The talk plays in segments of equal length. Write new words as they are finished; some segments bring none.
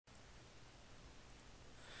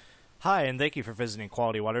Hi, and thank you for visiting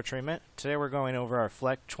Quality Water Treatment. Today we're going over our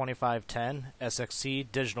Fleck 2510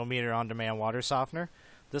 SXT Digital Meter On-Demand Water Softener.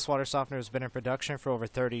 This water softener has been in production for over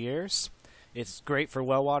 30 years. It's great for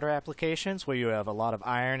well water applications where you have a lot of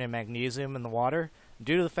iron and magnesium in the water.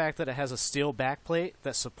 Due to the fact that it has a steel backplate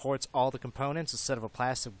that supports all the components instead of a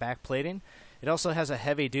plastic backplating, it also has a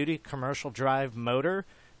heavy-duty commercial drive motor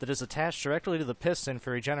that is attached directly to the piston.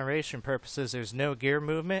 For regeneration purposes. There's no gear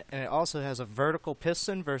movement, and it also has a vertical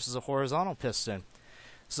piston versus a horizontal piston,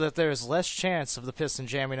 so that there is less chance of the piston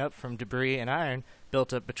jamming up from debris and iron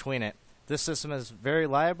built up between it. This system is very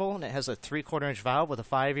reliable, and it has a 3/4 inch valve with a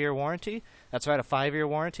 5-year warranty. That's right, a 5-year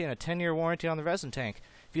warranty and a 10-year warranty on the resin tank.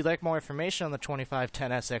 If you'd like more information on the 2510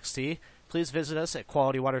 SXT, please visit us at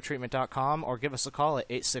qualitywatertreatment.com or give us a call at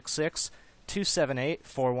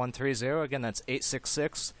 866-278-4130. Again, that's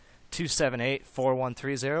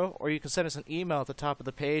 866-278-4130, or you can send us an email at the top of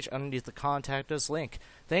the page underneath the Contact Us link.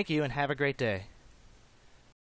 Thank you and have a great day.